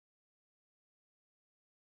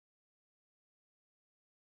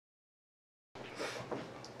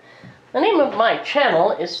The name of my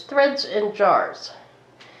channel is Threads and Jars.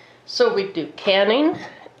 So we do canning,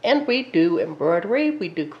 and we do embroidery, we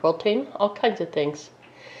do quilting, all kinds of things.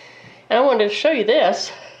 And I wanted to show you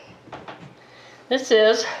this. This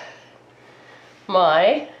is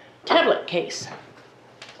my tablet case.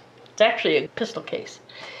 It's actually a pistol case.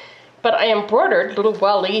 But I embroidered little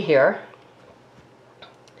Wally here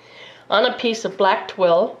on a piece of black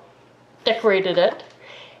twill, decorated it,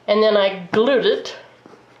 and then I glued it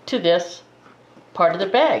to this part of the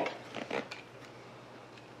bag.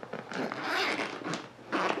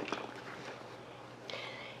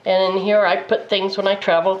 And in here I put things when I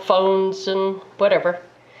travel, phones and whatever.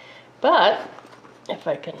 But if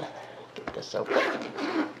I can get this open,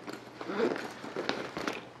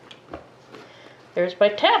 there's my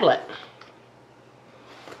tablet.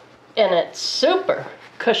 And it's super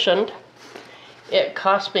cushioned. It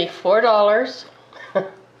cost me $4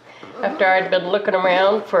 after I'd been looking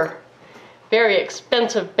around for very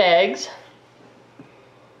expensive bags.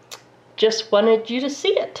 Just wanted you to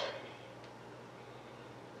see it.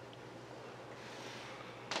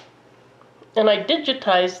 And I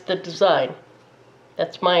digitized the design.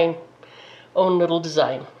 That's my own little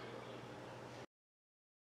design.